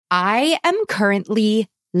I am currently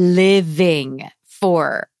living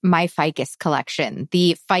for my ficus collection,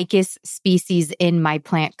 the ficus species in my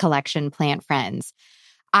plant collection, plant friends.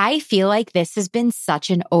 I feel like this has been such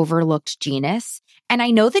an overlooked genus. And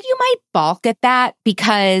I know that you might balk at that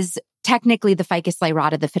because technically the Ficus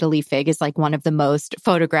lyrata, the fiddly fig, is like one of the most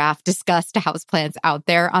photographed, discussed houseplants out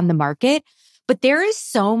there on the market. But there is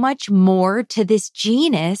so much more to this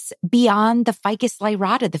genus beyond the Ficus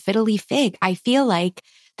lyrata, the fiddly fig. I feel like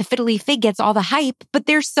the fiddly fig gets all the hype, but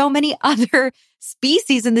there's so many other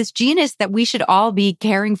species in this genus that we should all be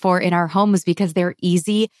caring for in our homes because they're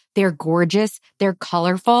easy, they're gorgeous, they're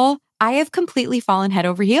colorful. I have completely fallen head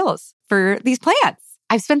over heels for these plants.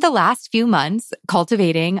 I've spent the last few months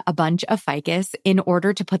cultivating a bunch of ficus in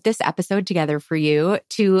order to put this episode together for you,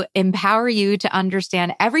 to empower you to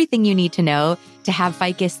understand everything you need to know to have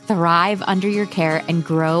ficus thrive under your care and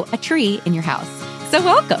grow a tree in your house. So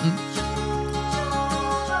welcome.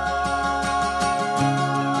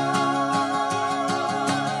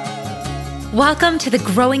 Welcome to the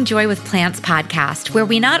Growing Joy with Plants podcast, where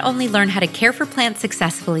we not only learn how to care for plants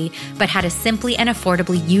successfully, but how to simply and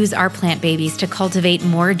affordably use our plant babies to cultivate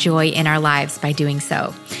more joy in our lives by doing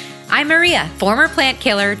so. I'm Maria, former plant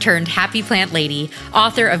killer turned happy plant lady,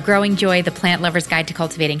 author of Growing Joy, the Plant Lover's Guide to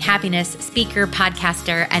Cultivating Happiness, speaker,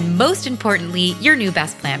 podcaster, and most importantly, your new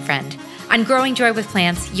best plant friend. On Growing Joy with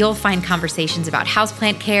Plants, you'll find conversations about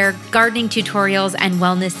houseplant care, gardening tutorials, and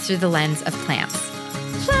wellness through the lens of plants.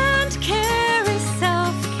 Plant care.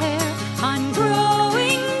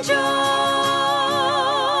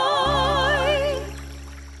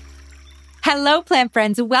 Hello, plant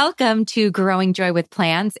friends. Welcome to Growing Joy with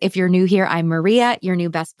Plants. If you're new here, I'm Maria, your new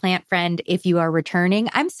best plant friend. If you are returning,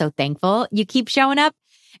 I'm so thankful you keep showing up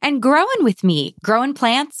and growing with me, growing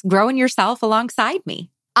plants, growing yourself alongside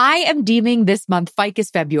me. I am deeming this month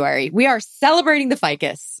Ficus February. We are celebrating the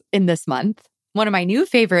ficus in this month, one of my new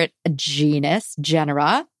favorite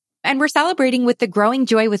genera. And we're celebrating with the Growing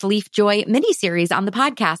Joy with Leaf Joy mini-series on the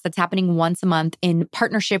podcast that's happening once a month in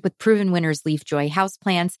partnership with Proven Winners Leaf Joy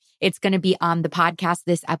Houseplants. It's going to be on the podcast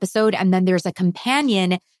this episode. And then there's a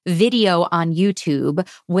companion video on YouTube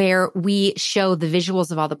where we show the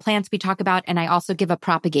visuals of all the plants we talk about. And I also give a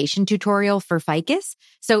propagation tutorial for ficus.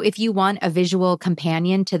 So if you want a visual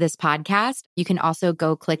companion to this podcast, you can also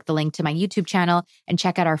go click the link to my YouTube channel and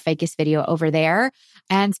check out our ficus video over there.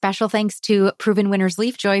 And special thanks to Proven Winners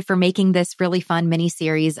Leaf Joy for making this really fun mini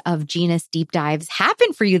series of genus deep dives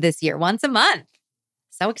happen for you this year, once a month.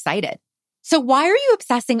 So excited. So why are you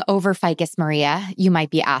obsessing over ficus, Maria? You might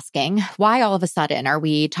be asking. Why all of a sudden are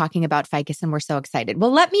we talking about ficus and we're so excited?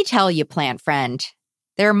 Well, let me tell you, plant friend,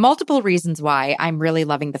 there are multiple reasons why I'm really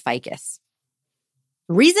loving the ficus.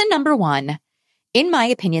 Reason number one, in my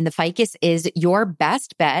opinion, the ficus is your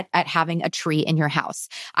best bet at having a tree in your house.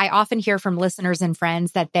 I often hear from listeners and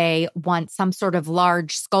friends that they want some sort of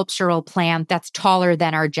large sculptural plant that's taller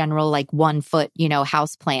than our general 1 foot,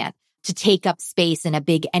 house plant to take up space in a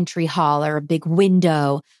big entry hall or a big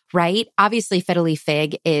window, right? Obviously, fiddly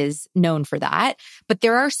fig is known for that, but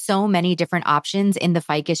there are so many different options in the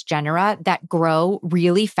ficus genera that grow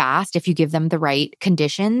really fast if you give them the right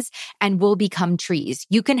conditions and will become trees.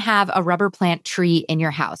 You can have a rubber plant tree in your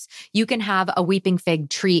house. You can have a weeping fig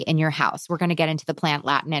tree in your house. We're going to get into the plant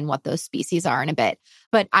Latin and what those species are in a bit.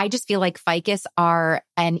 But I just feel like ficus are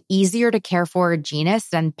an easier to care for genus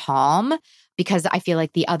than palm, because I feel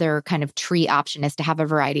like the other kind of tree option is to have a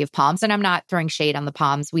variety of palms. And I'm not throwing shade on the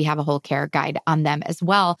palms. We have a whole care guide on them as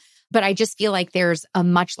well. But I just feel like there's a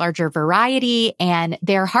much larger variety and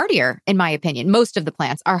they're hardier, in my opinion. Most of the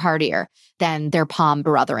plants are hardier than their palm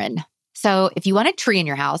brethren. So if you want a tree in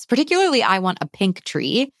your house, particularly I want a pink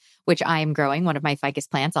tree, which I am growing, one of my ficus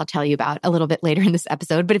plants I'll tell you about a little bit later in this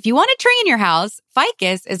episode. But if you want a tree in your house,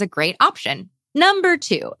 ficus is a great option. Number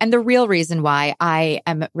two, and the real reason why I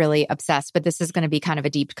am really obsessed, but this is going to be kind of a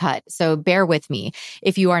deep cut, so bear with me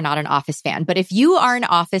if you are not an Office fan. But if you are an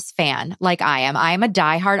Office fan like I am a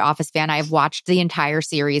diehard Office fan. I have watched the entire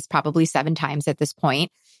series probably 7 times at this point.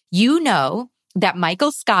 You know that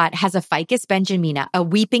Michael Scott has a Ficus benjamina, a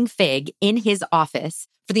weeping fig, in his office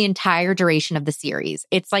for the entire duration of the series.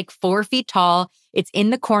 It's 4 feet tall. It's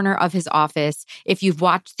in the corner of his office. If you've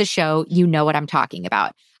watched the show, you know what I'm talking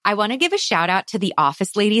about. I want to give a shout out to the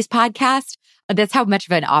Office Ladies podcast. That's how much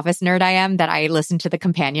of an Office nerd I am that I listen to the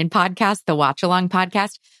companion podcast, the Watch Along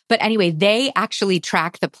podcast. But anyway, they actually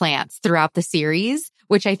track the plants throughout the series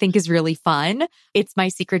which I think is really fun. It's my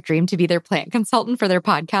secret dream to be their plant consultant for their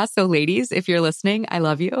podcast. So ladies, if you're listening, I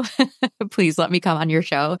love you. Please let me come on your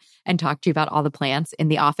show and talk to you about all the plants in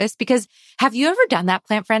the office. Because have you ever done that,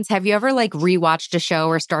 plant friends? Have you ever like rewatched a show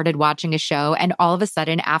or started watching a show and all of a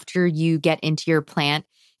sudden after you get into your plant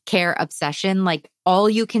care obsession, like all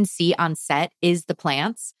you can see on set is the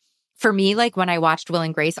plants? For me, like when I watched Will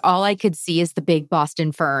and Grace, all I could see is the big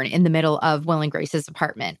Boston fern in the middle of Will and Grace's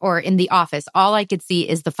apartment. Or in The Office, all I could see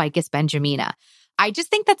is the Ficus benjamina. I just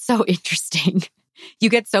think that's so interesting. You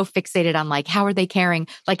get so fixated on like, how are they caring?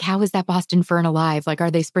 Like, how is that Boston fern alive? Like, are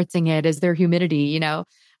they spritzing it? Is there humidity, you know?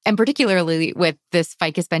 And particularly with this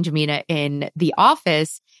Ficus benjamina in The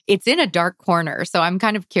Office, it's in a dark corner. So I'm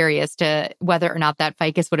kind of curious to whether or not that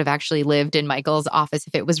ficus would have actually lived in Michael's office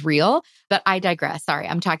if it was real. But I digress. Sorry,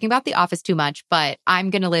 I'm talking about The Office too much, but I'm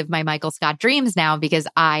going to live my Michael Scott dreams now because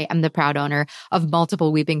I am the proud owner of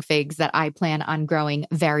multiple weeping figs that I plan on growing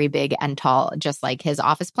very big and tall, just like his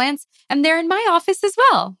office plants. And they're in my office as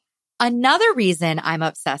well. Another reason I'm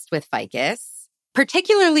obsessed with ficus,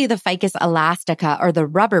 particularly the Ficus elastica or the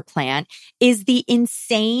rubber plant, is the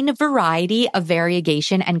insane variety of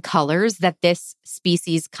variegation and colors that this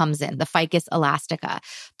species comes in, the Ficus elastica.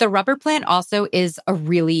 The rubber plant also is a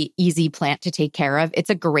really easy plant to take care of. It's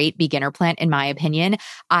a great beginner plant, in my opinion.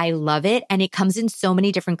 I love it, and it comes in so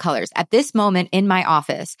many different colors. At this moment in my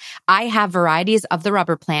office, I have varieties of the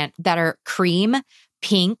rubber plant that are cream,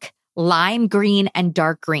 pink, lime green, and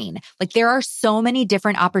dark green. Like there are so many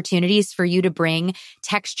different opportunities for you to bring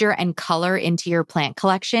texture and color into your plant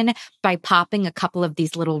collection by popping a couple of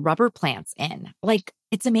these little rubber plants in. Like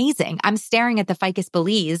it's amazing. I'm staring at the Ficus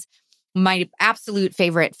Belize, my absolute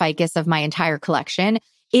favorite ficus of my entire collection.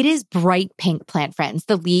 It is bright pink, plant friends.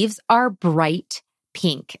 The leaves are bright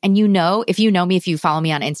pink. And you know, if you know me, if you follow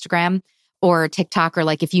me on Instagram or TikTok, or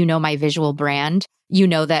like if you know my visual brand, you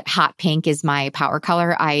know that hot pink is my power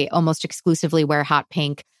color. I almost exclusively wear hot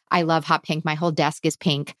pink. I love hot pink. My whole desk is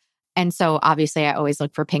pink. And so obviously I always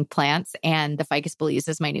look for pink plants, and the Ficus Belize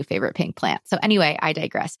is my new favorite pink plant. So anyway, I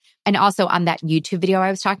digress. And also on that YouTube video I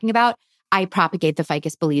was talking about, I propagate the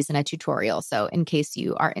Ficus Belize in a tutorial. So in case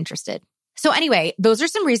you are interested. So anyway, those are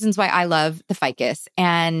some reasons why I love the ficus.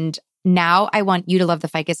 And now I want you to love the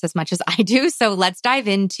ficus as much as I do. So let's dive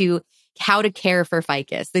into how to care for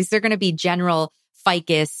ficus. These are going to be general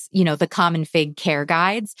ficus, you know, the common fig care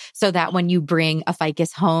guides, so that when you bring a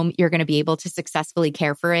ficus home, you're going to be able to successfully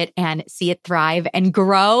care for it and see it thrive and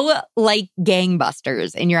grow like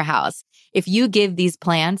gangbusters in your house. If you give these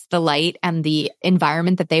plants the light and the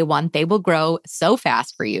environment that they want, they will grow so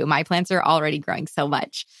fast for you. My plants are already growing so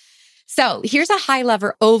much. So here's a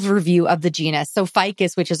high-level overview of the genus. So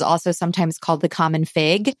ficus, which is also sometimes called the common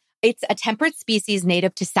fig, it's a temperate species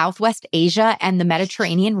native to Southwest Asia and the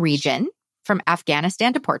Mediterranean region, from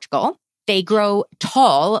Afghanistan to Portugal. They grow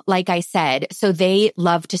tall, like I said, so they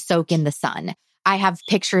love to soak in the sun. I have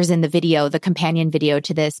pictures in the video, the companion video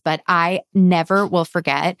to this, but I never will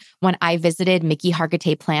forget when I visited Mickey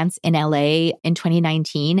Hargitay Plants in LA in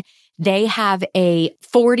 2019. They have a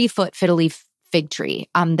 40-foot fiddle-leaf fig tree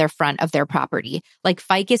on their front of their property. Like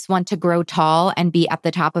ficus want to grow tall and be at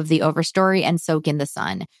the top of the overstory and soak in the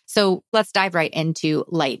sun. So let's dive right into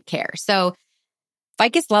light care. So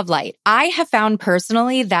ficus love light. I have found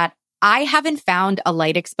personally that I haven't found a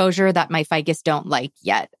light exposure that my ficus don't like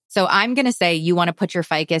yet. So I'm going to say you want to put your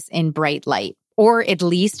ficus in bright light, or at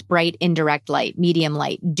least bright indirect light, medium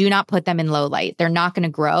light. Do not put them in low light. They're not going to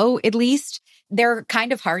grow, at least. They're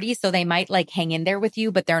kind of hardy, so they might like hang in there with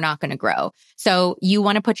you, but they're not going to grow. So you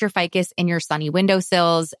want to put your ficus in your sunny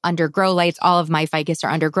windowsills, under grow lights. All of my ficus are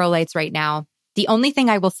under grow lights right now. The only thing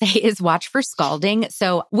I will say is watch for scalding.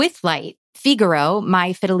 So with light, Figaro,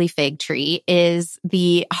 my fiddly fig tree, is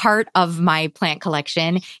the heart of my plant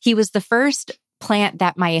collection. He was the first plant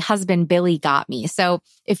that my husband, Billy, got me. So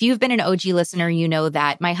if you've been an OG listener, you know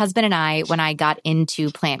that my husband and I, when I got into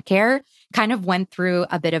plant care, kind of went through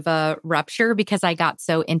a bit of a rupture because I got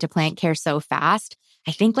so into plant care so fast.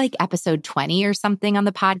 I think like episode 20 or something on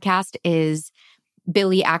the podcast is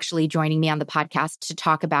Billy actually joining me on the podcast to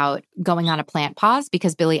talk about going on a plant pause,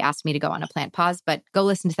 because Billy asked me to go on a plant pause, but go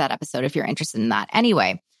listen to that episode if you're interested in that.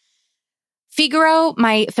 Anyway, Figaro,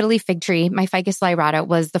 my fiddly fig tree, my Ficus lyrata,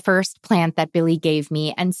 was the first plant that Billy gave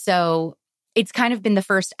me. And so it's kind of been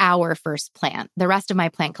our first plant. The rest of my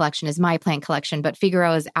plant collection is my plant collection, but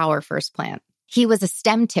Figaro is our first plant. He was a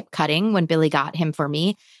stem tip cutting when Billy got him for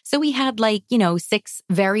me. So he had 6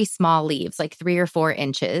 very small leaves, like 3 or 4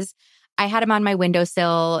 inches. I had him on my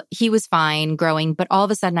windowsill. He was fine growing, but all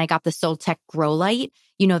of a sudden I got the Soltech Grow Light.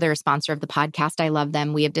 You know, they're a sponsor of the podcast. I love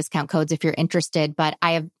them. We have discount codes if you're interested, but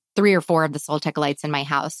I have 3 or 4 of the Soltec lights in my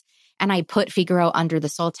house. And I put Figaro under the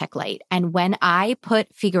Soltec light. And when I put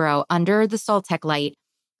Figaro under the Soltec light,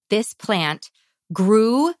 this plant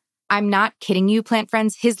grew. I'm not kidding you, plant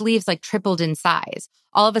friends. His leaves like tripled in size.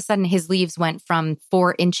 All of a sudden, his leaves went from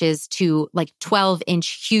 4 inches to like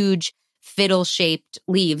 12-inch huge fiddle-shaped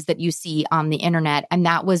leaves that you see on the internet. And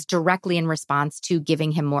that was directly in response to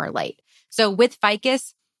giving him more light. So with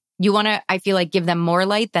ficus, you want to, I feel like, give them more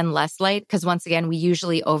light than less light, because once again, we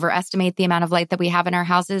usually overestimate the amount of light that we have in our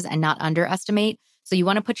houses and not underestimate. So you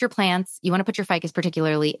want to put your plants, you want to put your ficus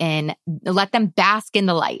particularly in, let them bask in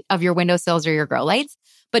the light of your windowsills or your grow lights.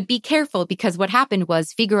 But be careful, because what happened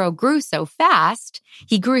was Figaro grew so fast,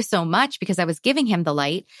 he grew so much because I was giving him the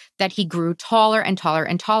light, that he grew taller and taller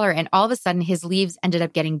and taller. And all of a sudden his leaves ended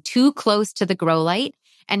up getting too close to the grow light.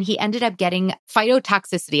 And he ended up getting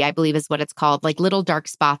phytotoxicity, I believe is what it's called, like little dark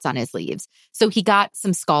spots on his leaves. So he got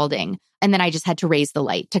some scalding. And then I just had to raise the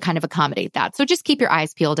light to kind of accommodate that. So just keep your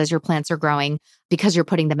eyes peeled as your plants are growing, because you're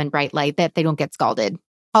putting them in bright light, that they don't get scalded.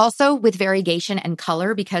 Also with variegation and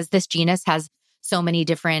color, because this genus has so many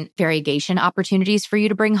different variegation opportunities for you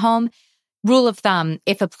to bring home. Rule of thumb,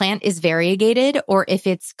 if a plant is variegated or if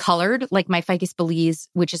it's colored, like my Ficus Belize,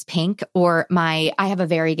 which is pink, or I have a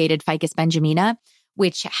variegated Ficus benjamina,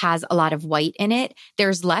 which has a lot of white in it,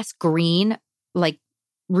 there's less green, like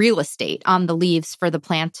real estate on the leaves for the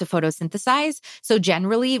plant to photosynthesize. So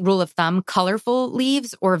generally, rule of thumb, colorful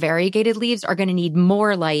leaves or variegated leaves are going to need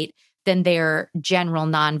more light than their general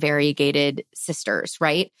non-variegated sisters,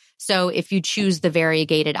 right? So if you choose the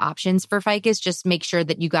variegated options for ficus, just make sure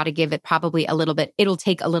that you got to give it probably a little bit, it'll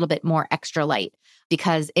take a little bit more extra light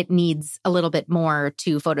because it needs a little bit more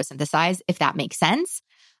to photosynthesize, if that makes sense.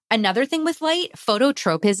 Another thing with light,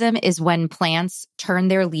 phototropism is when plants turn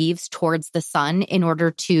their leaves towards the sun in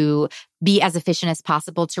order to be as efficient as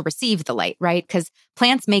possible to receive the light, right? Because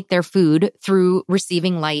plants make their food through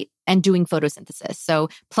receiving light and doing photosynthesis. So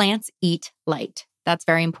plants eat light. That's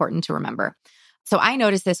very important to remember. So I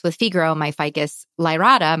noticed this with Figaro, my Ficus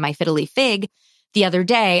lyrata, my fiddly fig. The other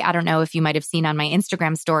day, I don't know if you might have seen on my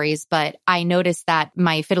Instagram stories, but I noticed that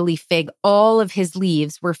my fiddly fig, all of his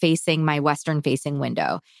leaves were facing my western-facing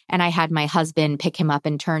window. And I had my husband pick him up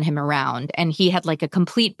and turn him around, and he had like a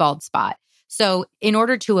complete bald spot. So in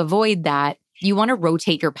order to avoid that, you want to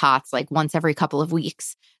rotate your pots like once every couple of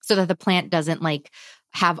weeks so that the plant doesn't like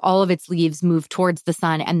have all of its leaves move towards the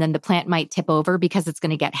sun, and then the plant might tip over because it's going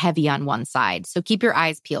to get heavy on one side. So keep your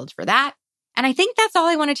eyes peeled for that. And I think that's all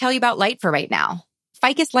I want to tell you about light for right now.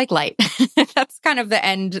 Ficus like light. That's kind of the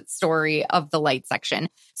end story of the light section.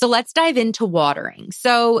 So let's dive into watering.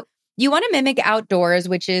 So you want to mimic outdoors,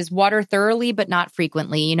 which is water thoroughly, but not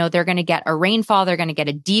frequently. You know, they're going to get a rainfall, they're going to get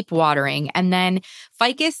a deep watering. And then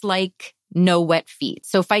ficus like no wet feet.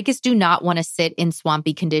 So ficus do not want to sit in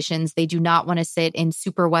swampy conditions. They do not want to sit in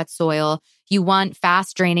super wet soil. You want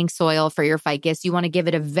fast draining soil for your ficus. You want to give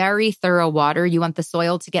it a very thorough water. You want the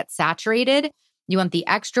soil to get saturated. You want the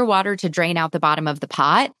extra water to drain out the bottom of the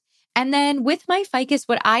pot. And then with my ficus,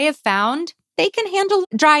 what I have found, they can handle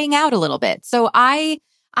drying out a little bit. So I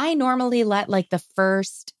normally let like the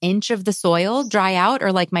first inch of the soil dry out,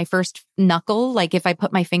 or like my first knuckle. Like if I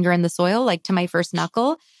put my finger in the soil, like to my first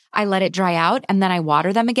knuckle, I let it dry out and then I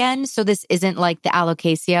water them again. So this isn't like the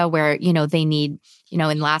alocasia where, you know, they need, you know,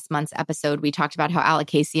 in last month's episode, we talked about how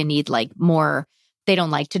alocasia need like more, they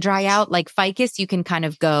don't like to dry out. Like ficus, you can kind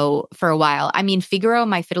of go for a while. I mean, Figaro,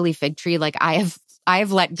 my fiddly fig tree, like I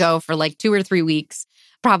have let go for like 2 or 3 weeks,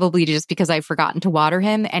 probably just because I've forgotten to water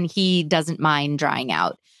him, and he doesn't mind drying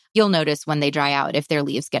out. You'll notice when they dry out if their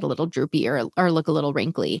leaves get a little droopy or look a little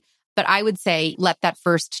wrinkly. But I would say let that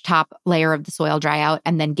first top layer of the soil dry out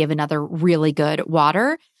and then give another really good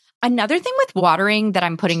water. Another thing with watering that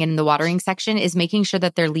I'm putting in the watering section is making sure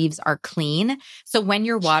that their leaves are clean. So when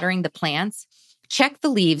you're watering the plants, check the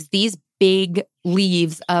leaves. These big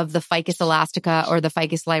leaves of the Ficus elastica or the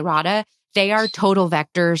Ficus lyrata, they are total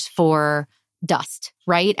vectors for dust,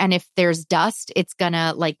 right? And if there's dust, it's going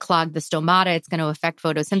to like clog the stomata. It's going to affect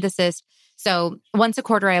photosynthesis. So once a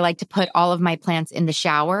quarter, I like to put all of my plants in the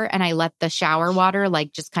shower, and I let the shower water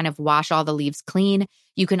like just kind of wash all the leaves clean.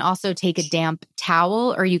 You can also take a damp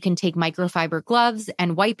towel, or you can take microfiber gloves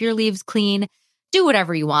and wipe your leaves clean. Do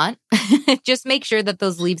whatever you want. Just make sure that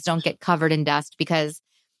those leaves don't get covered in dust, because,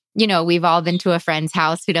 you know, we've all been to a friend's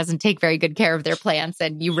house who doesn't take very good care of their plants,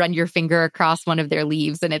 and you run your finger across one of their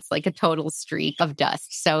leaves and it's like a total streak of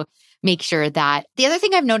dust. So make sure that. The other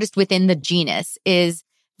thing I've noticed within the genus is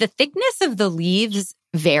the thickness of the leaves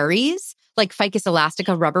varies. Like Ficus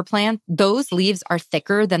elastica rubber plant, those leaves are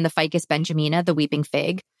thicker than the Ficus benjamina, the weeping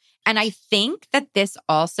fig. And I think that this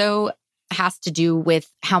also has to do with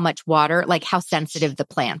how much water, like how sensitive the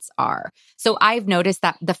plants are. So I've noticed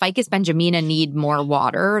that the Ficus benjamina need more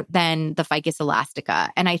water than the Ficus elastica.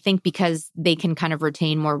 And I think because they can kind of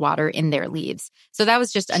retain more water in their leaves. So that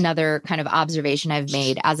was just another kind of observation I've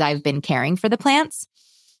made as I've been caring for the plants.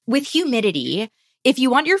 With humidity, if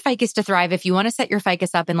you want your ficus to thrive, if you want to set your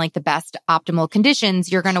ficus up in like the best optimal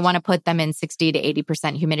conditions, you're going to want to put them in 60 to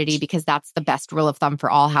 80% humidity because that's the best rule of thumb for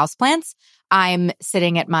all houseplants. I'm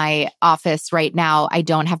sitting at my office right now. I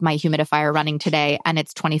don't have my humidifier running today, and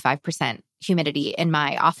it's 25% humidity in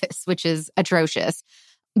my office, which is atrocious.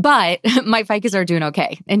 But my ficus are doing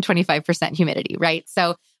okay in 25% humidity, right?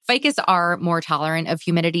 So ficus are more tolerant of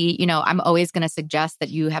humidity. You know, I'm always going to suggest that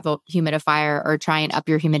you have a humidifier or try and up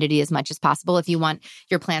your humidity as much as possible if you want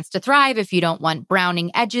your plants to thrive, if you don't want browning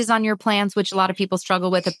edges on your plants, which a lot of people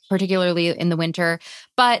struggle with, particularly in the winter,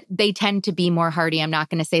 but they tend to be more hardy. I'm not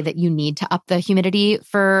going to say that you need to up the humidity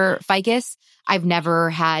for ficus. I've never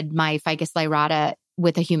had my Ficus lyrata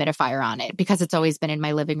with a humidifier on it because it's always been in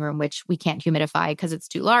my living room, which we can't humidify because it's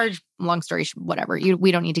too large. Long story, whatever.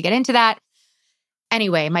 We don't need to get into that.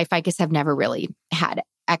 Anyway, my ficus have never really had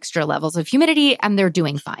extra levels of humidity and they're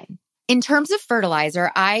doing fine. In terms of fertilizer,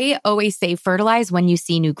 I always say fertilize when you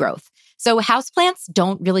see new growth. So houseplants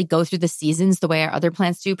don't really go through the seasons the way our other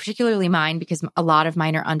plants do, particularly mine, because a lot of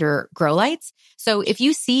mine are under grow lights. So if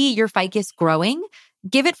you see your ficus growing,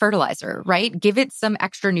 give it fertilizer, right? Give it some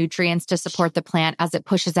extra nutrients to support the plant as it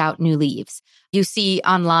pushes out new leaves. You see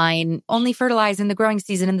online, only fertilize in the growing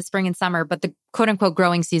season in the spring and summer, but the quote unquote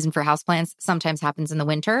growing season for houseplants sometimes happens in the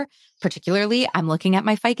winter. Particularly, I'm looking at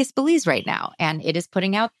my Ficus Belize right now, and it is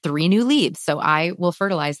putting out 3 new leaves. So I will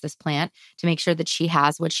fertilize this plant to make sure that she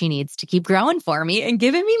has what she needs to keep growing for me and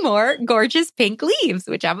giving me more gorgeous pink leaves,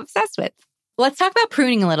 which I'm obsessed with. Let's talk about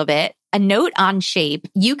pruning a little bit. A note on shape.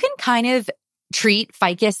 You can kind of treat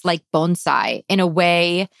ficus like bonsai in a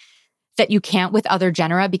way that you can't with other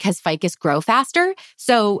genera because ficus grow faster.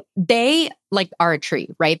 So they are a tree,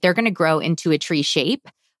 right? They're going to grow into a tree shape.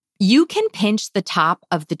 You can pinch the top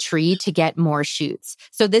of the tree to get more shoots.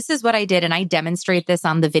 So this is what I did, and I demonstrate this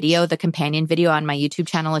on the video, the companion video on my YouTube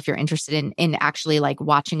channel if you're interested in actually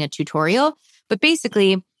watching a tutorial. But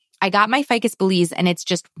basically, I got my Ficus Belize and it's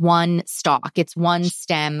just one stalk. It's one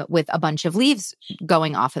stem with a bunch of leaves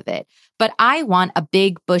going off of it. But I want a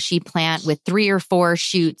big bushy plant with 3 or 4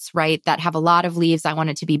 shoots, right, that have a lot of leaves. I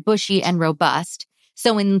want it to be bushy and robust.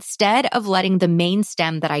 So instead of letting the main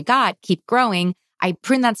stem that I got keep growing, I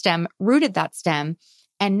pruned that stem, rooted that stem,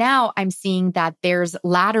 and now I'm seeing that there's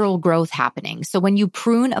lateral growth happening. So when you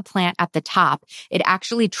prune a plant at the top, it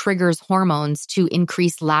actually triggers hormones to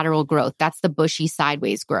increase lateral growth. That's the bushy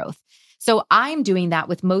sideways growth. So I'm doing that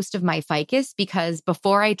with most of my ficus because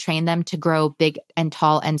before I train them to grow big and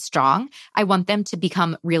tall and strong, I want them to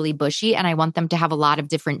become really bushy and I want them to have a lot of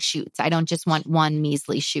different shoots. I don't just want one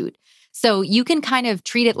measly shoot. So you can kind of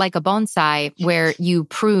treat it like a bonsai where you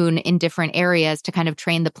prune in different areas to kind of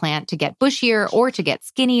train the plant to get bushier or to get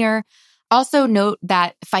skinnier. Also note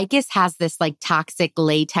that ficus has this toxic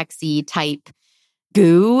latexy type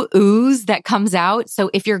ooze that comes out.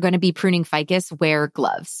 So if you're going to be pruning ficus, wear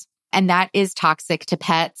gloves. And that is toxic to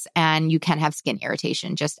pets and you can have skin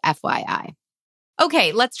irritation, just FYI.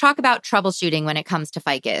 Okay, let's talk about troubleshooting when it comes to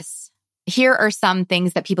ficus. Here are some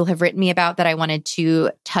things that people have written me about that I wanted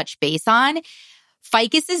to touch base on.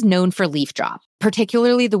 Ficus is known for leaf drop,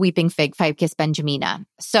 particularly the weeping fig, Ficus benjamina.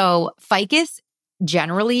 So ficus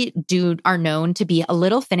generally are known to be a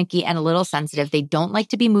little finicky and a little sensitive. They don't like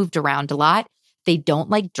to be moved around a lot. They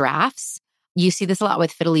don't like drafts. You see this a lot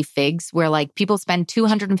with fiddly figs where people spend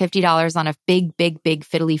 $250 on a big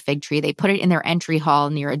fiddly fig tree. They put it in their entry hall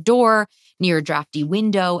near a door, near a drafty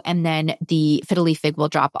window, and then the fiddly fig will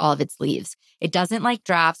drop all of its leaves. It doesn't like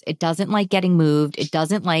drafts. It doesn't like getting moved. It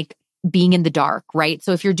doesn't like being in the dark, right?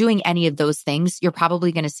 So if you're doing any of those things, you're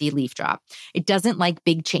probably going to see leaf drop. It doesn't like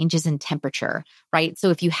big changes in temperature, right? So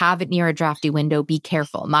if you have it near a drafty window, be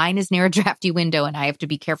careful. Mine is near a drafty window and I have to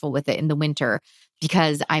be careful with it in the winter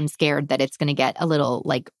because I'm scared that it's going to get a little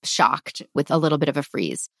shocked with a little bit of a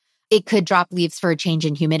freeze. It could drop leaves for a change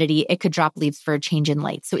in humidity. It could drop leaves for a change in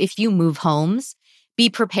light. So if you move homes, be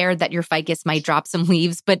prepared that your ficus might drop some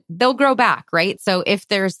leaves, but they'll grow back, right? So if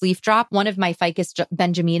there's leaf drop, one of my Ficus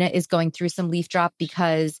benjamina is going through some leaf drop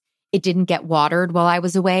because it didn't get watered while I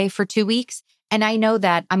was away for 2 weeks. And I know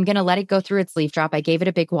that I'm going to let it go through its leaf drop. I gave it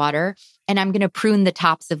a big water and I'm going to prune the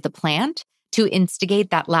tops of the plant to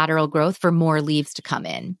instigate that lateral growth for more leaves to come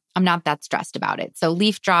in. I'm not that stressed about it. So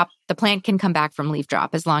leaf drop, the plant can come back from leaf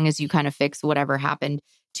drop as long as you kind of fix whatever happened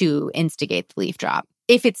to instigate the leaf drop.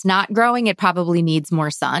 If it's not growing, it probably needs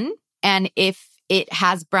more sun. And if it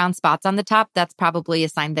has brown spots on the top, that's probably a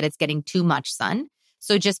sign that it's getting too much sun.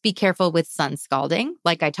 So just be careful with sun scalding,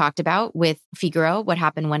 like I talked about with Figaro, what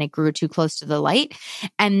happened when it grew too close to the light.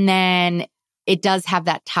 And then it does have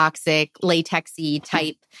that toxic latexy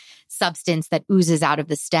type substance that oozes out of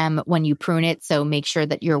the stem when you prune it. So make sure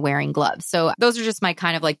that you're wearing gloves. So those are just my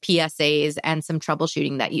kind of like PSAs and some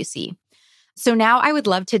troubleshooting that you see. So now I would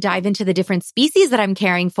love to dive into the different species that I'm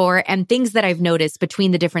caring for and things that I've noticed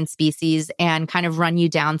between the different species and kind of run you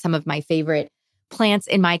down some of my favorite plants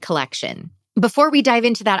in my collection. Before we dive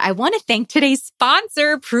into that, I want to thank today's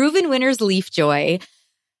sponsor, Proven Winners Leaf Joy.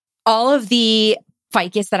 All of the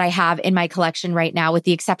ficus that I have in my collection right now, with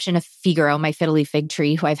the exception of Figaro, my fiddly fig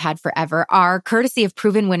tree, who I've had forever, are courtesy of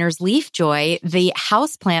Proven Winners Leaf Joy, the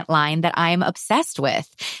houseplant line that I'm obsessed with.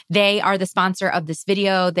 They are the sponsor of this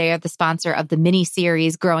video. They are the sponsor of the mini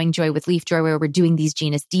series, Growing Joy with Leaf Joy, where we're doing these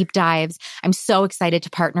genus deep dives. I'm so excited to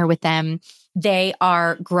partner with them. They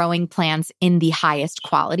are growing plants in the highest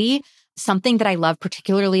quality. Something that I love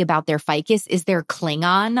particularly about their ficus is their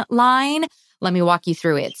Klingon line. Let me walk you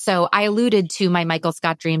through it. So I alluded to my Michael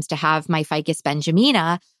Scott dreams to have my Ficus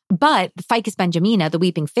benjamina, but the Ficus benjamina, the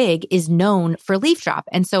weeping fig, is known for leaf drop.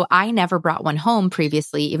 And so I never brought one home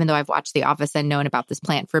previously, even though I've watched The Office and known about this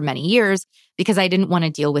plant for many years, because I didn't want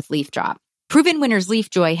to deal with leaf drop. Proven Winners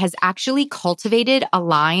Leaf Joy has actually cultivated a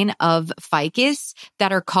line of ficus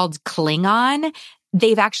that are called Klingon.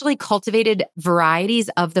 They've actually cultivated varieties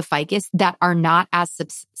of the ficus that are not as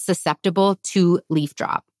susceptible to leaf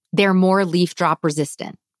drop. They're more leaf drop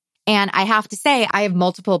resistant. And I have to say, I have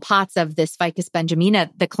multiple pots of this Ficus benjamina,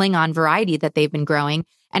 the Klingon variety that they've been growing,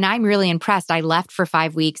 and I'm really impressed. I left for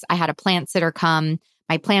 5 weeks. I had a plant sitter come.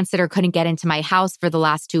 My plant sitter couldn't get into my house for the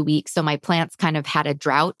last 2 weeks, so my plants kind of had a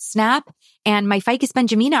drought snap. And my Ficus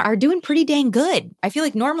benjamina are doing pretty dang good. I feel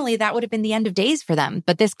like normally that would have been the end of days for them.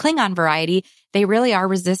 But this Klingon variety, they really are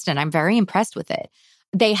resistant. I'm very impressed with it.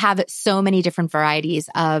 They have so many different varieties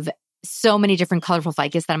of so many different colorful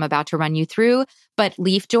ficus that I'm about to run you through, but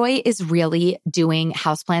Leaf Joy is really doing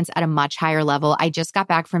houseplants at a much higher level. I just got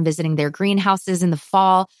back from visiting their greenhouses in the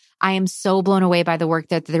fall. I am so blown away by the work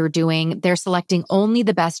that they're doing. They're selecting only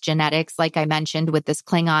the best genetics, like I mentioned, with this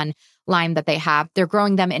Klingon line that they have. They're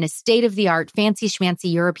growing them in a state-of-the-art, fancy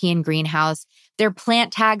schmancy European greenhouse. Their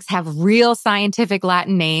plant tags have real scientific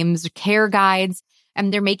Latin names, care guides,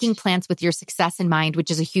 and they're making plants with your success in mind, which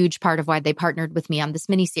is a huge part of why they partnered with me on this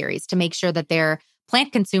mini series, to make sure that their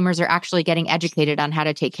plant consumers are actually getting educated on how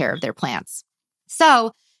to take care of their plants.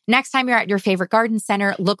 So next time you're at your favorite garden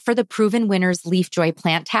center, look for the Proven Winners Leaf Joy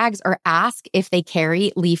plant tags or ask if they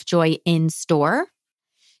carry Leaf Joy in store.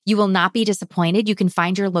 You will not be disappointed. You can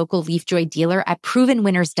find your local Leaf Joy dealer at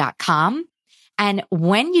provenwinners.com. And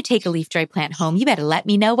when you take a Leaf Joy plant home, you better let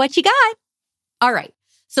me know what you got. All right.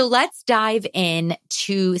 So let's dive in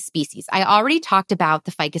to species. I already talked about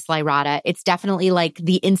the Ficus lyrata. It's definitely like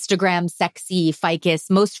the Instagram sexy ficus,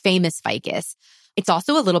 most famous ficus. It's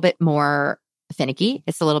also a little bit more finicky.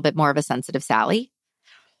 It's a little bit more of a sensitive Sally.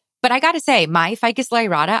 But I got to say, my Ficus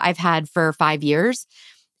lyrata I've had for 5 years.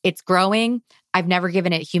 It's growing. I've never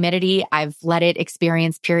given it humidity. I've let it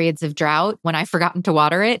experience periods of drought when I've forgotten to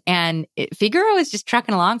water it. And Figaro is just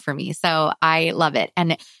trucking along for me. So I love it.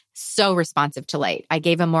 And so responsive to light. I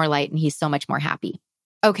gave him more light and he's so much more happy.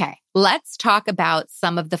 Okay, let's talk about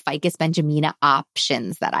some of the Ficus benjamina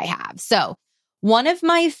options that I have. So one of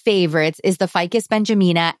my favorites is the Ficus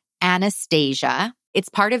benjamina Anastasia. It's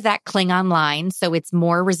part of that Klingon line, so it's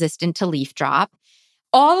more resistant to leaf drop.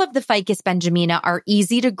 All of the Ficus benjamina are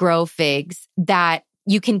easy to grow figs that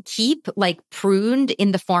you can keep like pruned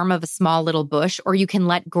in the form of a small little bush, or you can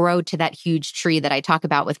let grow to that huge tree that I talk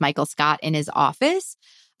about with Michael Scott in his office.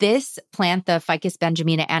 This plant, the Ficus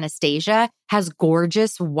benjamina Anastasia, has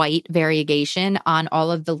gorgeous white variegation on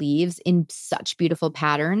all of the leaves in such beautiful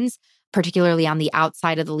patterns, particularly on the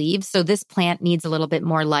outside of the leaves. So this plant needs a little bit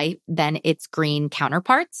more light than its green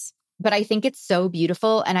counterparts. But I think it's so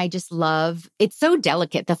beautiful and I just love, it's so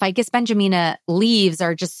delicate. The Ficus benjamina leaves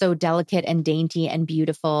are just so delicate and dainty and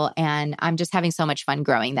beautiful, and I'm just having so much fun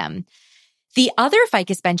growing them. The other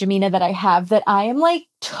Ficus benjamina that I have that I am like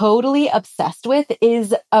totally obsessed with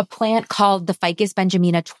is a plant called the Ficus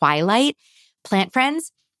benjamina Twilight. Plant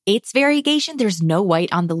friends, its variegation, there's no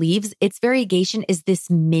white on the leaves. Its variegation is this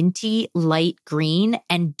minty light green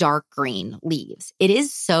and dark green leaves. It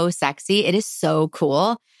is so sexy. It is so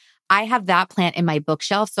cool. I have that plant in my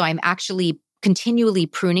bookshelf, so I'm actually continually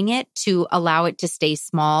pruning it to allow it to stay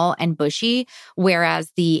small and bushy.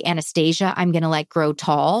 Whereas the Anastasia, I'm going to let grow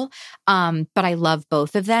tall. But I love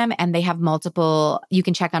both of them. And they have multiple, you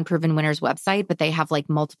can check on Proven Winners website, but they have like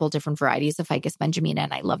multiple different varieties of Ficus benjamina.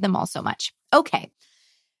 And I love them all so much. Okay.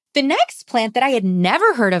 The next plant that I had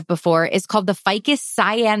never heard of before is called the Ficus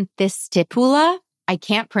cyanthistipula. I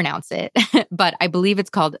can't pronounce it, but I believe it's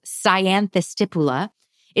called cyanthistipula.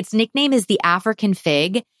 Its nickname is the African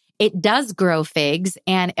fig. It does grow figs,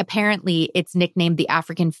 and apparently it's nicknamed the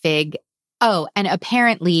African fig. Oh, and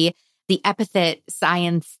apparently the epithet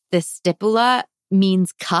cyanthistipula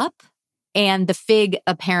means cup, and the fig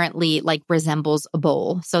apparently like resembles a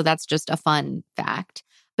bowl. So that's just a fun fact.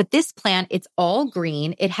 But this plant, it's all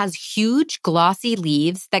green. It has huge glossy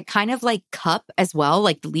leaves that kind of like cup as well,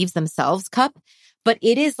 like the leaves themselves cup, but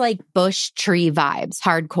it is like bush tree vibes,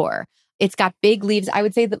 hardcore. It's got big leaves. I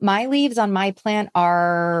would say that my leaves on my plant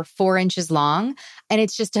are 4 inches long, and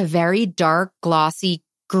it's just a very dark, glossy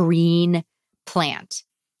green plant.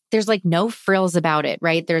 There's like no frills about it,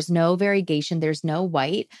 right? There's no variegation. There's no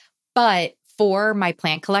white. But for my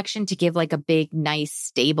plant collection to give like a big, nice,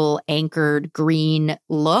 stable, anchored green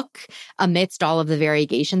look amidst all of the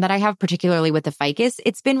variegation that I have, particularly with the ficus,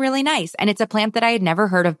 it's been really nice. And it's a plant that I had never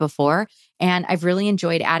heard of before. And I've really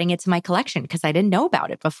enjoyed adding it to my collection because I didn't know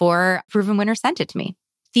about it before Proven Winner sent it to me.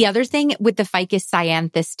 The other thing with the Ficus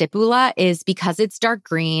cyanthistipula is because it's dark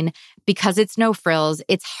green, because it's no frills,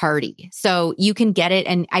 it's hardy. So you can get it,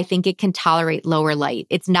 and I think it can tolerate lower light.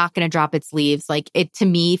 It's not going to drop its leaves. Like it, to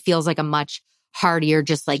me, feels like a much hardier,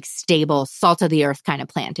 just like stable, salt of the earth kind of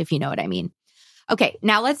plant, if you know what I mean. Okay,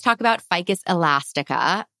 now let's talk about Ficus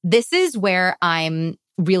elastica. This is where I'm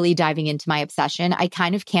really diving into my obsession. I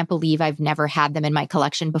kind of can't believe I've never had them in my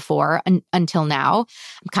collection before until now.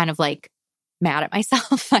 I'm kind of like mad at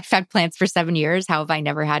myself. I've had plants for 7 years. How have I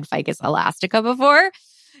never had Ficus elastica before?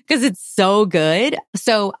 Because it's so good.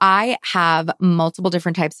 So I have multiple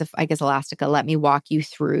different types of Ficus elastica. Let me walk you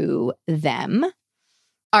through them.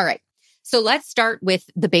 All right. So let's start with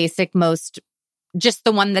the basic, just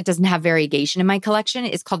the one that doesn't have variegation in my collection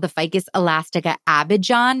is called the Ficus elastica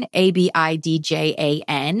Abidjan,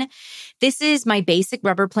 Abidjan. This is my basic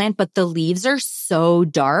rubber plant, but the leaves are so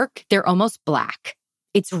dark. They're almost black.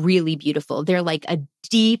 It's really beautiful. They're like a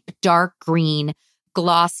deep, dark green,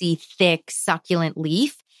 glossy, thick, succulent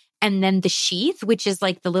leaf. And then the sheath, which is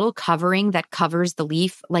like the little covering that covers the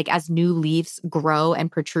leaf, like as new leaves grow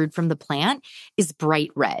and protrude from the plant, is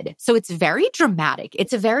bright red. So it's very dramatic.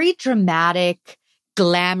 It's a very dramatic,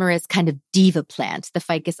 glamorous kind of diva plant, the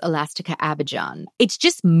Ficus elastica Abidjan. It's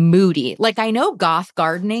just moody. Like I know goth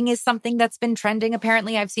gardening is something that's been trending.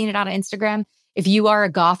 Apparently, I've seen it on Instagram. If you are a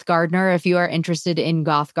goth gardener, if you are interested in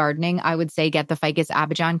goth gardening, I would say get the Ficus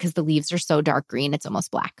Abidjan because the leaves are so dark green, it's almost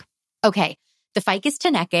black. Okay, the Ficus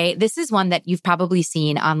tenecae, this is one that you've probably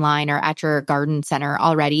seen online or at your garden center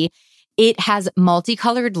already. It has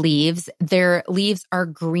multicolored leaves. Their leaves are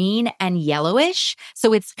green and yellowish.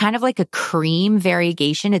 So it's kind of like a cream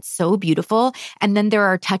variegation. It's so beautiful. And then there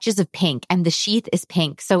are touches of pink, and the sheath is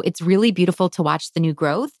pink. So it's really beautiful to watch the new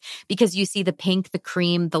growth because you see the pink, the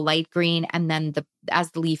cream, the light green, and then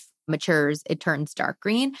as the leaf matures, it turns dark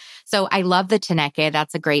green. So I love the tenecae.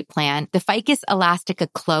 That's a great plant. The Ficus elastica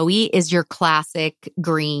Chloe is your classic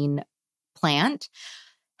green plant.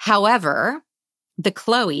 However, the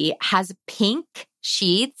Chloe has pink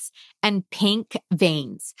sheaths and pink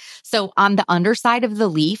veins. So on the underside of the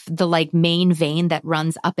leaf, the like main vein that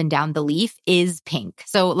runs up and down the leaf is pink.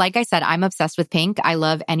 So like I said, I'm obsessed with pink. I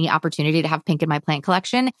love any opportunity to have pink in my plant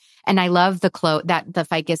collection. And I love the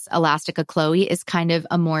Ficus elastica Chloe is kind of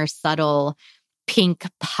a more subtle pink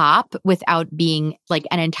pop without being like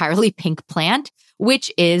an entirely pink plant,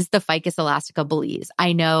 which is the Ficus elastica Belize.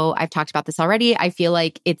 I know I've talked about this already. I feel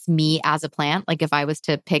like it's me as a plant. Like if I was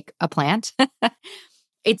to pick a plant,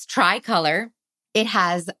 it's tricolor. It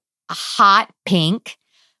has a hot pink,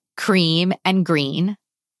 cream, and green.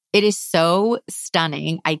 It is so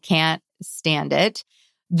stunning. I can't stand it.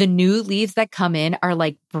 The new leaves that come in are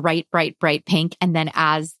like bright, bright, bright pink. And then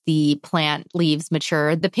as the plant leaves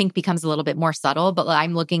mature, the pink becomes a little bit more subtle. But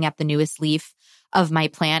I'm looking at the newest leaf of my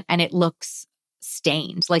plant and it looks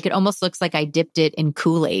stained. Like it almost looks like I dipped it in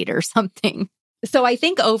Kool-Aid or something. So I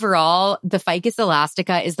think overall, the Ficus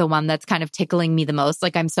elastica is the one that's kind of tickling me the most.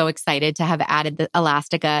 Like I'm so excited to have added the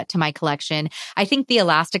elastica to my collection. I think the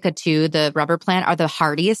elastica too, the rubber plant, are the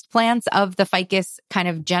hardiest plants of the ficus kind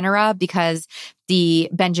of genera because the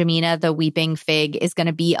benjamina, the weeping fig, is going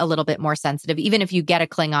to be a little bit more sensitive. Even if you get a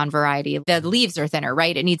Klingon variety, the leaves are thinner,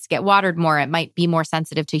 right? It needs to get watered more. It might be more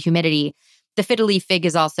sensitive to humidity. The fiddle leaf fig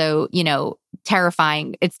is also,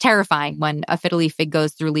 terrifying. It's terrifying when a fiddle leaf fig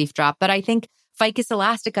goes through leaf drop. But I think Ficus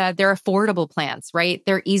elastica, they're affordable plants, right?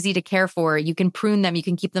 They're easy to care for. You can prune them. You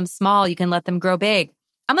can keep them small. You can let them grow big.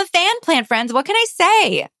 I'm a fan, plant friends. What can I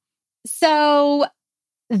say? So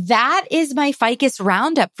that is my ficus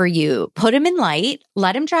roundup for you. Put them in light,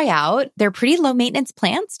 let them dry out. They're pretty low maintenance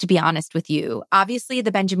plants, to be honest with you. Obviously,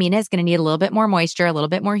 the Benjamina is going to need a little bit more moisture, a little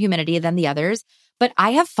bit more humidity than the others, but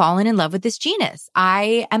I have fallen in love with this genus.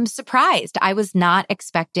 I am surprised. I was not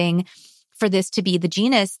expecting for this to be the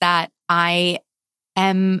genus that I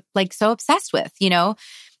am like so obsessed with, you know?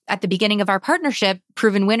 At the beginning of our partnership,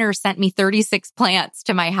 Proven Winner sent me 36 plants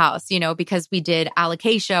to my house, you know, because we did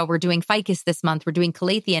alocasia, we're doing ficus this month, we're doing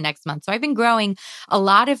calathea next month. So I've been growing a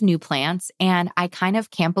lot of new plants, and I kind of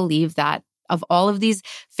can't believe that of all of these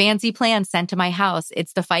fancy plants sent to my house,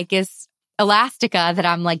 it's the Ficus elastica that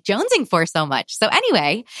I'm like jonesing for so much. So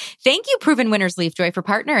anyway, thank you, Proven Winners Leaf Joy, for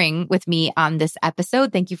partnering with me on this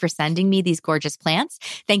episode. Thank you for sending me these gorgeous plants.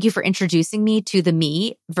 Thank you for introducing me to the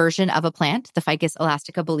me version of a plant, the Ficus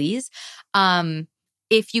elastica Belize.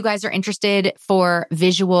 If you guys are interested for a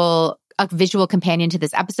visual companion to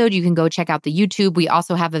this episode, you can go check out the YouTube. We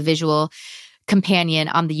also have a visual companion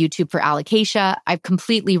on the YouTube for alocasia. I've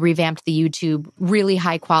completely revamped the YouTube, really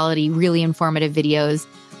high quality, really informative videos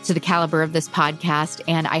to the caliber of this podcast.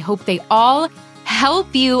 And I hope they all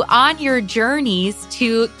help you on your journeys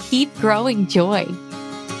to keep growing joy.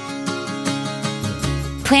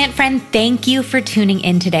 Plant friend, thank you for tuning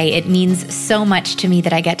in today. It means so much to me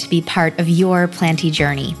that I get to be part of your planty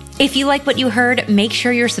journey. If you like what you heard, make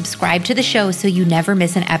sure you're subscribed to the show so you never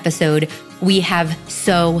miss an episode. We have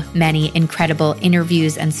so many incredible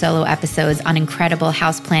interviews and solo episodes on incredible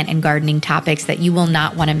houseplant and gardening topics that you will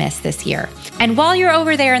not want to miss this year. And while you're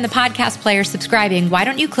over there in the podcast player subscribing, why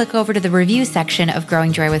don't you click over to the review section of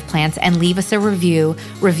Growing Joy with Plants and leave us a review.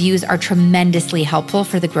 Reviews are tremendously helpful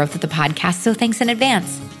for the growth of the podcast, so thanks in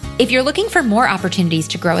advance. If you're looking for more opportunities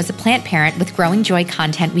to grow as a plant parent with Growing Joy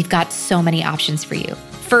content, we've got so many options for you.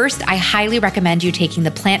 First, I highly recommend you taking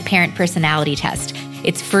the Plant Parent Personality Test.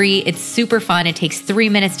 It's free, it's super fun, it takes 3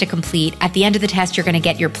 minutes to complete. At the end of the test, you're going to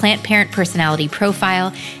get your plant parent personality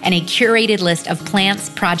profile and a curated list of plants,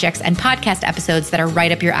 projects, and podcast episodes that are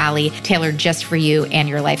right up your alley, tailored just for you and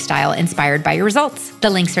your lifestyle, inspired by your results. The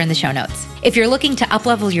links are in the show notes. If you're looking to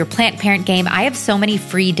uplevel your plant parent game, I have so many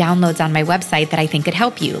free downloads on my website that I think could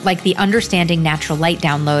help you, like the Understanding Natural Light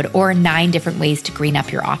download or 9 different ways to green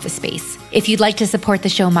up your office space. If you'd like to support the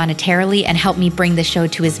show monetarily and help me bring the show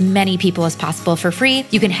to as many people as possible for free,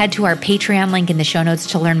 you can head to our Patreon link in the show notes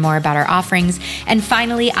to learn more about our offerings. And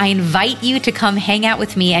finally, I invite you to come hang out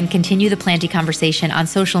with me and continue the planty conversation on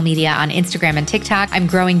social media on Instagram and TikTok. I'm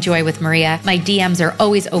Growing Joy with Maria. My DMs are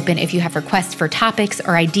always open if you have requests for topics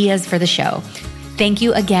or ideas for the show. Thank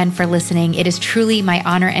you again for listening. It is truly my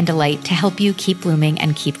honor and delight to help you keep blooming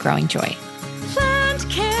and keep growing joy. Plant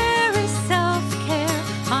care is self-care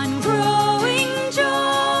on Growing Joy.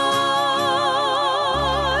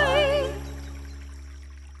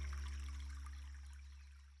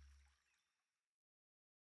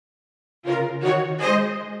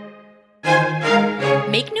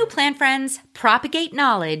 Make new plant friends, propagate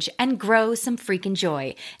knowledge, and grow some freaking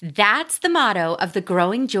joy. That's the motto of the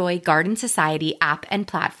Growing Joy Garden Society app and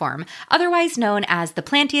platform, otherwise known as the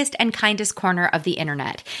plantiest and kindest corner of the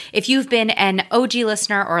internet. If you've been an OG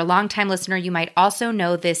listener or a longtime listener, you might also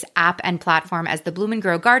know this app and platform as the Bloom and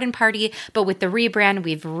Grow Garden Party, but with the rebrand,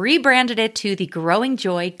 we've rebranded it to the Growing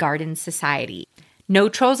Joy Garden Society. No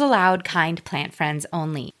trolls allowed, kind plant friends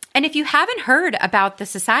only. And if you haven't heard about the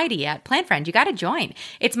society yet, Plant Friend, you got to join.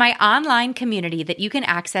 It's my online community that you can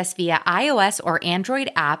access via iOS or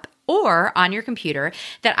Android app or on your computer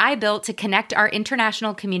that I built to connect our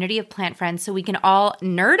international community of plant friends so we can all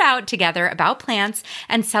nerd out together about plants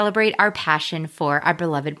and celebrate our passion for our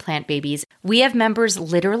beloved plant babies. We have members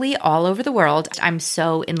literally all over the world. I'm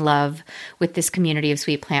so in love with this community of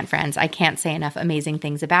sweet plant friends. I can't say enough amazing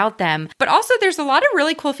things about them. But also there's a lot of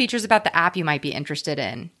really cool features about the app you might be interested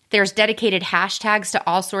in. There's dedicated hashtags to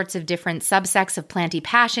all sorts of different subsects of planty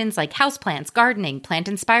passions like houseplants, gardening,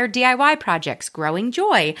 plant-inspired DIY projects, growing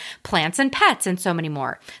joy, plants and pets, and so many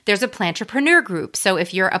more. There's a plantrepreneur group, so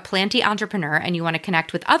if you're a planty entrepreneur and you want to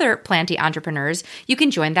connect with other planty entrepreneurs, you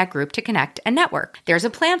can join that group to connect and network. There's a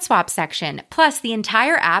plant swap section. Plus, the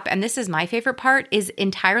entire app, and this is my favorite part, is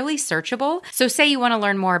entirely searchable. So say you want to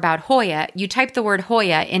learn more about Hoya, you type the word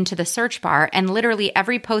Hoya into the search bar, and literally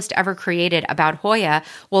every post ever created about Hoya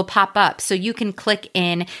will will pop up so you can click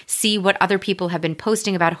in, see what other people have been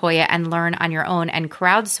posting about Hoya and learn on your own and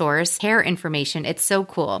crowdsource care information. It's so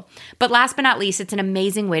cool. But last but not least, it's an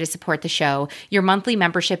amazing way to support the show. Your monthly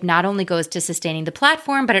membership not only goes to sustaining the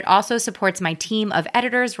platform, but it also supports my team of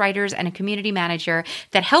editors, writers, and a community manager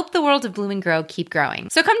that help the world of Bloom and Grow keep growing.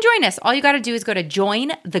 So come join us. All you got to do is go to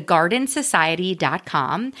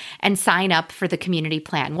jointhegardensociety.com and sign up for the community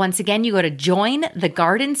plan. Once again, you go to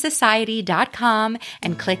jointhegardensociety.com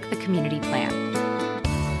and click the community plan.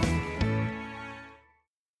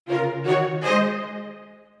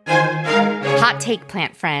 Hot take,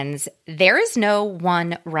 plant friends. There is no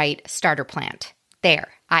one right starter plant. There,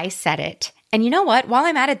 I said it. And you know what? While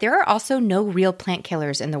I'm at it, there are also no real plant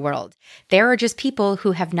killers in the world. There are just people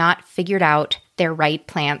who have not figured out their right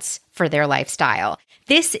plants for their lifestyle.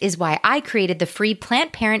 This is why I created the free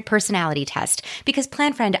Plant Parent Personality Test. Because,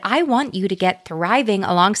 plant friend, I want you to get thriving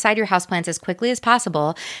alongside your houseplants as quickly as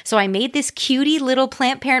possible. So I made this cutie little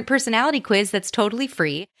Plant Parent Personality quiz that's totally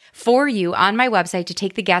free for you on my website to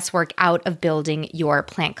take the guesswork out of building your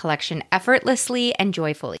plant collection effortlessly and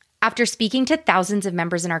joyfully. After speaking to thousands of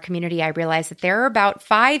members in our community, I realized that there are about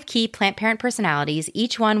 5 key plant parent personalities,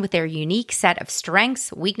 each one with their unique set of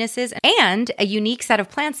strengths, weaknesses, and a unique set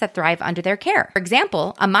of plants that thrive under their care. For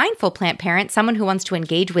example, a mindful plant parent, someone who wants to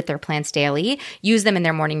engage with their plants daily, use them in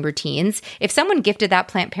their morning routines. If someone gifted that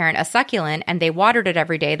plant parent a succulent and they watered it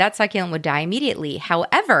every day, that succulent would die immediately.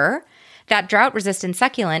 However, that drought-resistant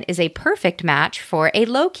succulent is a perfect match for a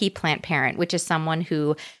low-key plant parent, which is someone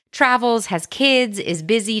who travels, has kids, is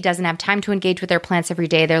busy, doesn't have time to engage with their plants every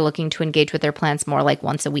day. They're looking to engage with their plants more like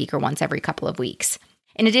once a week or once every couple of weeks.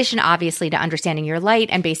 In addition, obviously, to understanding your light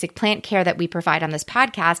and basic plant care that we provide on this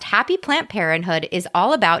podcast, Happy Plant Parenthood is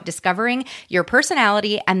all about discovering your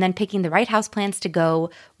personality and then picking the right houseplants to go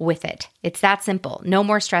with it. It's that simple. No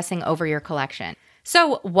more stressing over your collection.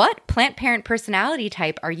 So what plant parent personality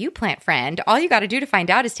type are you, plant friend? All you got to do to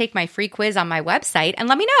find out is take my free quiz on my website and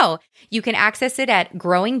let me know. You can access it at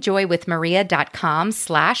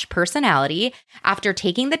growingjoywithmaria.com/personality. After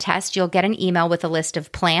taking the test, you'll get an email with a list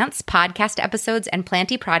of plants, podcast episodes, and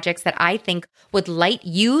planty projects that I think would light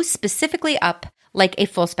you specifically up like a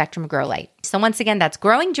full spectrum grow light. So once again, that's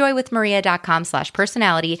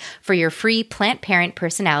growingjoywithmaria.com/personality for your free plant parent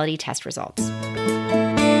personality test results.